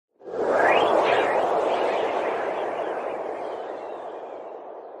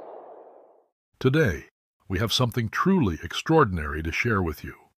Today, we have something truly extraordinary to share with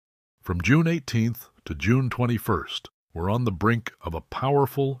you. From June 18th to June 21st, we're on the brink of a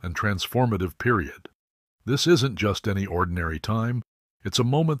powerful and transformative period. This isn't just any ordinary time, it's a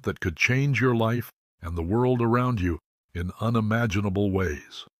moment that could change your life and the world around you in unimaginable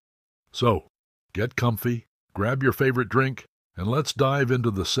ways. So, get comfy, grab your favorite drink, and let's dive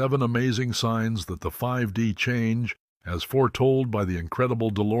into the 7 amazing signs that the 5D change, as foretold by the incredible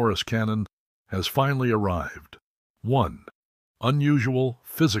Dolores Cannon, has finally arrived. 1. Unusual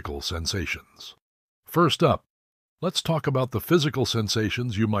physical sensations. First up, let's talk about the physical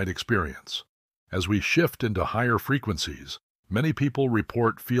sensations you might experience. As we shift into higher frequencies, many people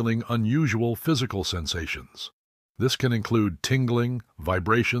report feeling unusual physical sensations. This can include tingling,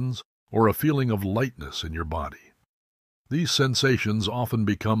 vibrations, or a feeling of lightness in your body. These sensations often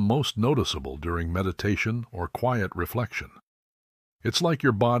become most noticeable during meditation or quiet reflection. It's like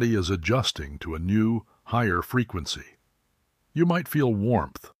your body is adjusting to a new, higher frequency. You might feel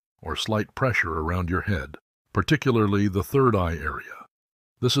warmth or slight pressure around your head, particularly the third eye area.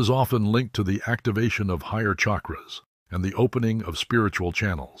 This is often linked to the activation of higher chakras and the opening of spiritual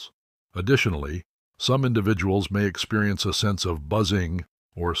channels. Additionally, some individuals may experience a sense of buzzing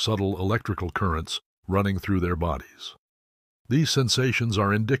or subtle electrical currents running through their bodies. These sensations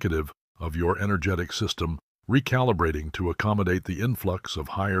are indicative of your energetic system recalibrating to accommodate the influx of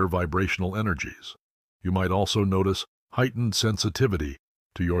higher vibrational energies. You might also notice heightened sensitivity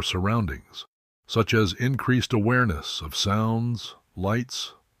to your surroundings, such as increased awareness of sounds,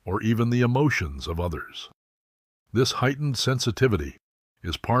 lights, or even the emotions of others. This heightened sensitivity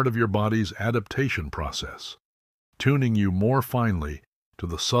is part of your body's adaptation process, tuning you more finely to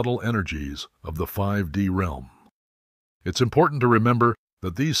the subtle energies of the 5D realm. It's important to remember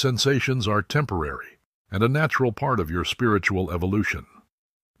that these sensations are temporary and a natural part of your spiritual evolution.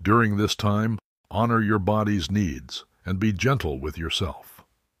 During this time, honor your body's needs and be gentle with yourself.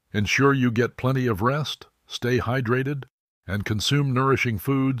 Ensure you get plenty of rest, stay hydrated, and consume nourishing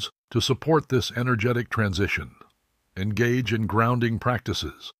foods to support this energetic transition. Engage in grounding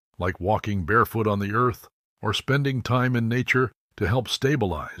practices, like walking barefoot on the earth or spending time in nature to help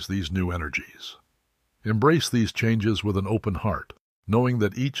stabilize these new energies. Embrace these changes with an open heart, knowing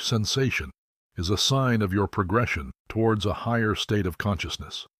that each sensation is a sign of your progression towards a higher state of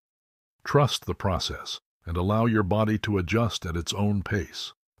consciousness. Trust the process and allow your body to adjust at its own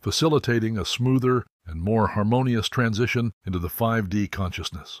pace, facilitating a smoother and more harmonious transition into the 5D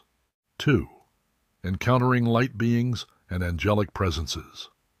consciousness. 2. Encountering light beings and angelic presences.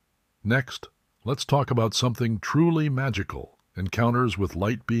 Next, let's talk about something truly magical: encounters with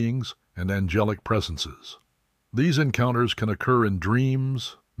light beings and angelic presences. These encounters can occur in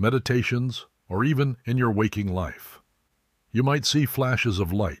dreams, meditations, or even in your waking life. You might see flashes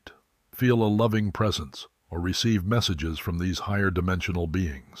of light, feel a loving presence, or receive messages from these higher dimensional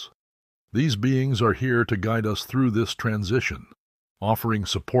beings. These beings are here to guide us through this transition, offering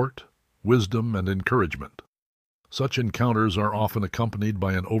support, wisdom, and encouragement. Such encounters are often accompanied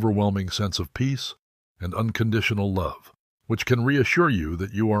by an overwhelming sense of peace and unconditional love, which can reassure you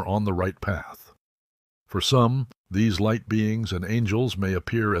that you are on the right path. For some, these light beings and angels may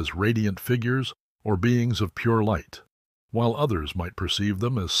appear as radiant figures or beings of pure light, while others might perceive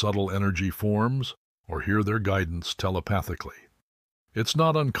them as subtle energy forms or hear their guidance telepathically. It's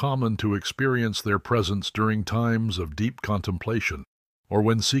not uncommon to experience their presence during times of deep contemplation or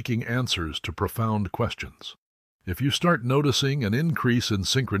when seeking answers to profound questions. If you start noticing an increase in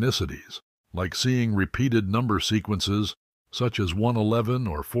synchronicities, like seeing repeated number sequences such as 111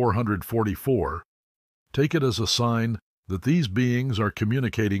 or 444, take it as a sign that these beings are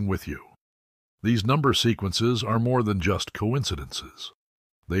communicating with you. These number sequences are more than just coincidences.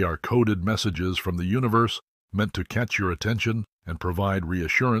 They are coded messages from the universe meant to catch your attention and provide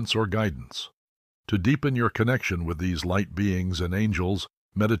reassurance or guidance. To deepen your connection with these light beings and angels,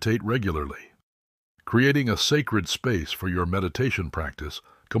 meditate regularly. Creating a sacred space for your meditation practice,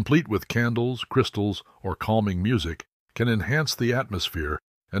 complete with candles, crystals, or calming music, can enhance the atmosphere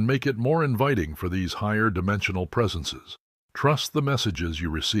and make it more inviting for these higher dimensional presences. Trust the messages you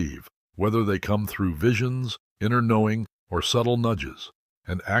receive, whether they come through visions, inner knowing, or subtle nudges,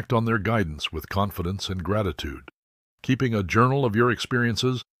 and act on their guidance with confidence and gratitude. Keeping a journal of your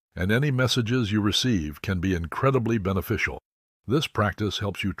experiences and any messages you receive can be incredibly beneficial. This practice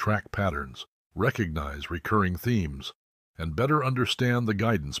helps you track patterns, recognize recurring themes, and better understand the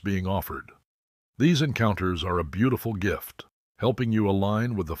guidance being offered. These encounters are a beautiful gift, helping you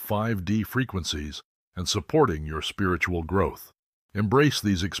align with the 5D frequencies and supporting your spiritual growth. Embrace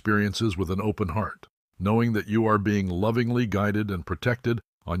these experiences with an open heart, knowing that you are being lovingly guided and protected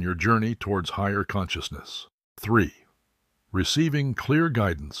on your journey towards higher consciousness. 3. Receiving clear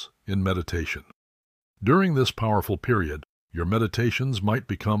guidance in meditation. During this powerful period, your meditations might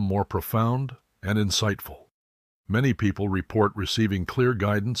become more profound and insightful. Many people report receiving clear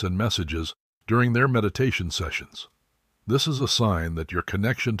guidance and messages during their meditation sessions. This is a sign that your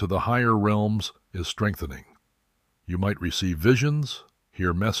connection to the higher realms is strengthening. You might receive visions,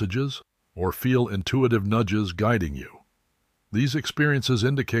 hear messages, or feel intuitive nudges guiding you. These experiences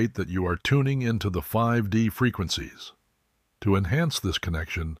indicate that you are tuning into the 5D frequencies. To enhance this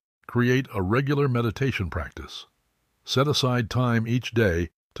connection, create a regular meditation practice. Set aside time each day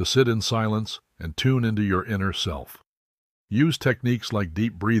to sit in silence and tune into your inner self. Use techniques like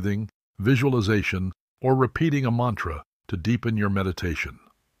deep breathing, visualization, or repeating a mantra to deepen your meditation.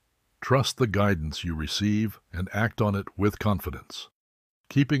 Trust the guidance you receive and act on it with confidence.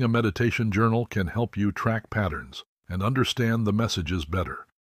 Keeping a meditation journal can help you track patterns and understand the messages better.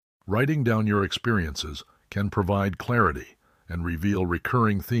 Writing down your experiences can provide clarity and reveal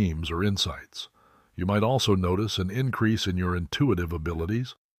recurring themes or insights. You might also notice an increase in your intuitive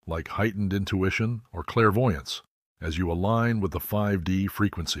abilities, like heightened intuition or clairvoyance, as you align with the 5D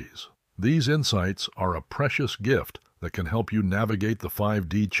frequencies. These insights are a precious gift that can help you navigate the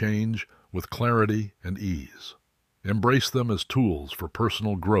 5D change with clarity and ease. Embrace them as tools for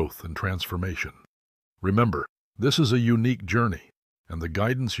personal growth and transformation. Remember, this is a unique journey, and the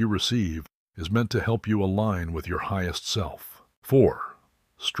guidance you receive is meant to help you align with your highest self. 4.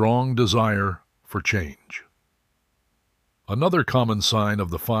 Strong desire for change. Another common sign of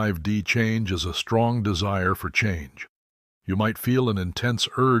the 5D change is a strong desire for change. You might feel an intense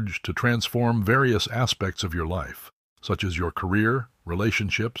urge to transform various aspects of your life, such as your career,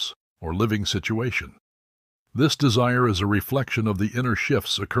 relationships, or living situation. This desire is a reflection of the inner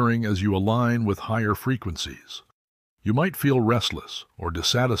shifts occurring as you align with higher frequencies. You might feel restless or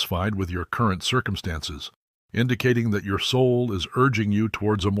dissatisfied with your current circumstances, indicating that your soul is urging you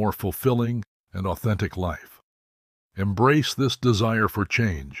towards a more fulfilling and authentic life. Embrace this desire for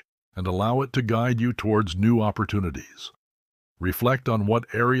change and allow it to guide you towards new opportunities. Reflect on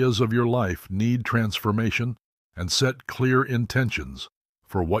what areas of your life need transformation and set clear intentions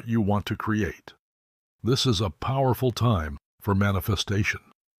for what you want to create. This is a powerful time for manifestation,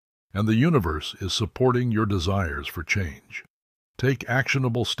 and the universe is supporting your desires for change. Take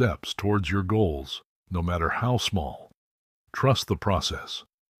actionable steps towards your goals, no matter how small. Trust the process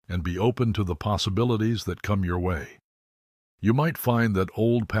and be open to the possibilities that come your way. You might find that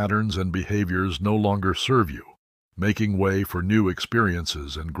old patterns and behaviors no longer serve you, making way for new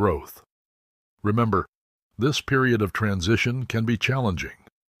experiences and growth. Remember, this period of transition can be challenging,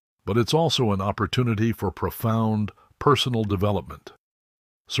 but it's also an opportunity for profound personal development.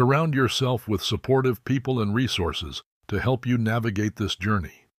 Surround yourself with supportive people and resources to help you navigate this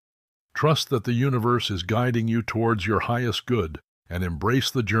journey. Trust that the universe is guiding you towards your highest good and embrace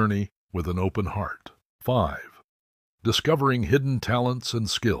the journey with an open heart. 5. Discovering hidden talents and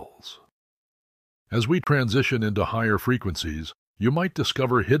skills. As we transition into higher frequencies, you might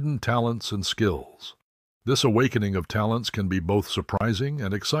discover hidden talents and skills. This awakening of talents can be both surprising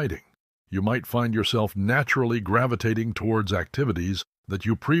and exciting. You might find yourself naturally gravitating towards activities that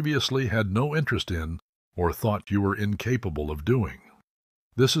you previously had no interest in or thought you were incapable of doing.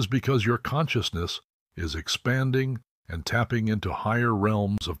 This is because your consciousness is expanding and tapping into higher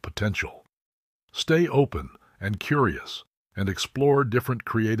realms of potential. Stay open and curious and explore different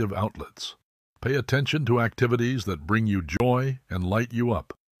creative outlets. Pay attention to activities that bring you joy and light you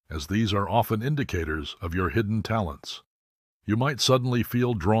up, as these are often indicators of your hidden talents. You might suddenly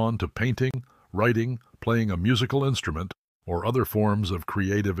feel drawn to painting, writing, playing a musical instrument, or other forms of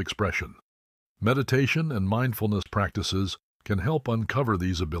creative expression. Meditation and mindfulness practices can help uncover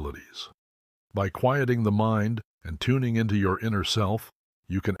these abilities. By quieting the mind and tuning into your inner self,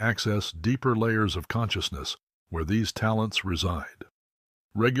 you can access deeper layers of consciousness where these talents reside.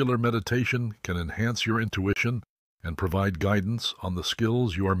 Regular meditation can enhance your intuition and provide guidance on the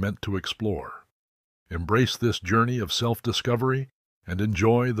skills you are meant to explore. Embrace this journey of self-discovery and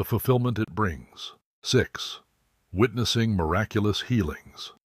enjoy the fulfillment it brings. 6. Witnessing miraculous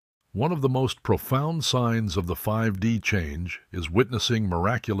healings. One of the most profound signs of the 5D change is witnessing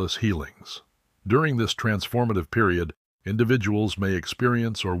miraculous healings. During this transformative period, individuals may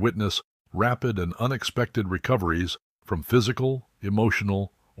experience or witness rapid and unexpected recoveries from physical,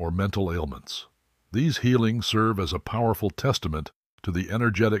 emotional, or mental ailments. These healings serve as a powerful testament to the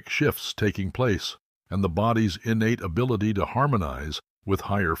energetic shifts taking place and the body's innate ability to harmonize with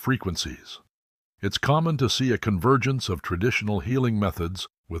higher frequencies. It's common to see a convergence of traditional healing methods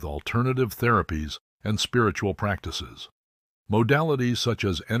with alternative therapies and spiritual practices. Modalities such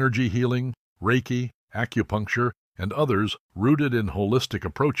as energy healing, Reiki, acupuncture, and others rooted in holistic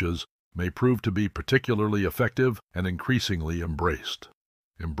approaches may prove to be particularly effective and increasingly embraced.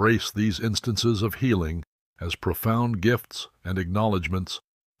 Embrace these instances of healing as profound gifts and acknowledgments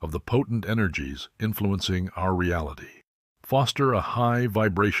of the potent energies influencing our reality. Foster a high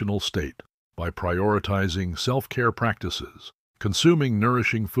vibrational state by prioritizing self-care practices, consuming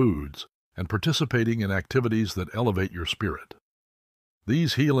nourishing foods, and participating in activities that elevate your spirit.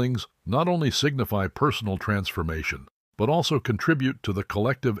 These healings not only signify personal transformation, but also contribute to the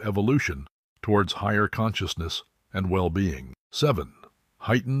collective evolution towards higher consciousness and well-being. 7.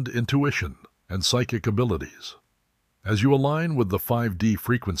 Heightened intuition and psychic abilities. As you align with the 5D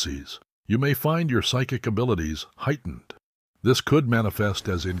frequencies, you may find your psychic abilities heightened. This could manifest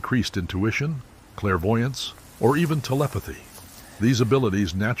as increased intuition, clairvoyance, or even telepathy. These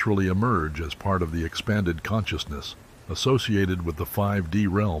abilities naturally emerge as part of the expanded consciousness associated with the 5D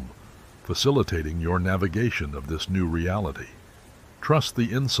realm, facilitating your navigation of this new reality. Trust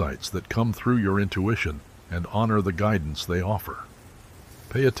the insights that come through your intuition and honor the guidance they offer.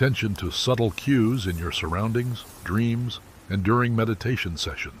 Pay attention to subtle cues in your surroundings, dreams, and during meditation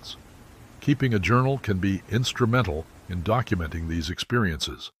sessions. Keeping a journal can be instrumental in documenting these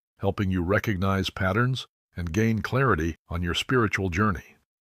experiences, helping you recognize patterns and gain clarity on your spiritual journey.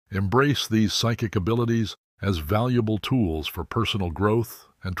 Embrace these psychic abilities as valuable tools for personal growth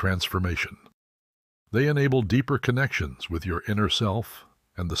and transformation. They enable deeper connections with your inner self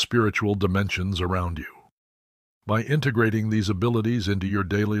and the spiritual dimensions around you. By integrating these abilities into your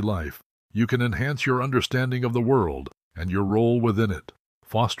daily life, you can enhance your understanding of the world and your role within it,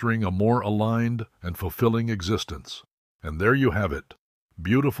 fostering a more aligned and fulfilling existence. And there you have it,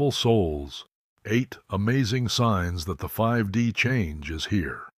 beautiful souls, 8 amazing signs that the 5D change is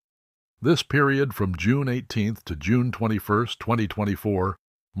here. This period from June 18th to June 21st, 2024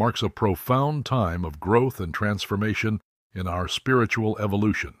 marks a profound time of growth and transformation in our spiritual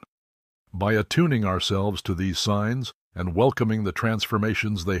evolution. By attuning ourselves to these signs and welcoming the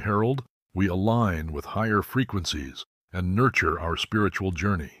transformations they herald, we align with higher frequencies and nurture our spiritual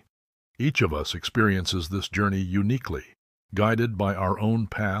journey. Each of us experiences this journey uniquely, guided by our own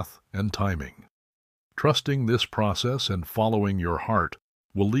path and timing. Trusting this process and following your heart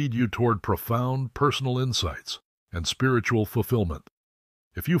will lead you toward profound personal insights and spiritual fulfillment.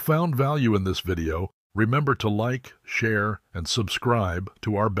 If you found value in this video, remember to like, share, and subscribe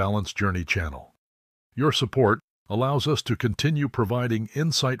to our Balanced Journey channel. Your support allows us to continue providing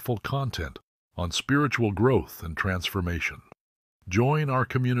insightful content on spiritual growth and transformation. Join our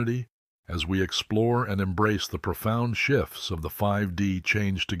community as we explore and embrace the profound shifts of the 5D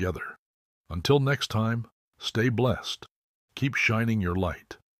change together. Until next time, stay blessed, keep shining your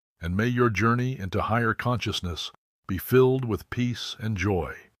light, and may your journey into higher consciousness be filled with peace and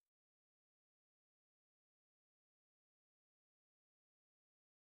joy.